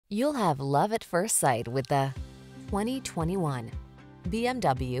You'll have love at first sight with the 2021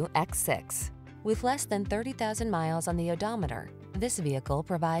 BMW X6. With less than 30,000 miles on the odometer, this vehicle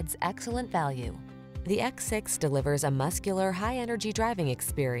provides excellent value. The X6 delivers a muscular, high-energy driving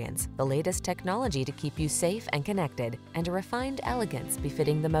experience, the latest technology to keep you safe and connected, and a refined elegance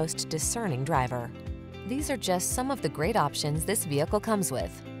befitting the most discerning driver. These are just some of the great options this vehicle comes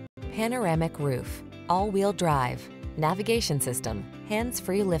with: panoramic roof, all-wheel drive, navigation system,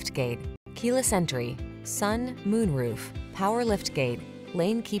 hands-free liftgate, keyless entry, sun, moonroof, power liftgate,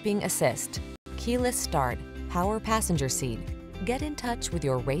 lane keeping assist, keyless start, power passenger seat. Get in touch with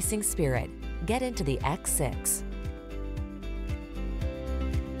your racing spirit. Get into the X6.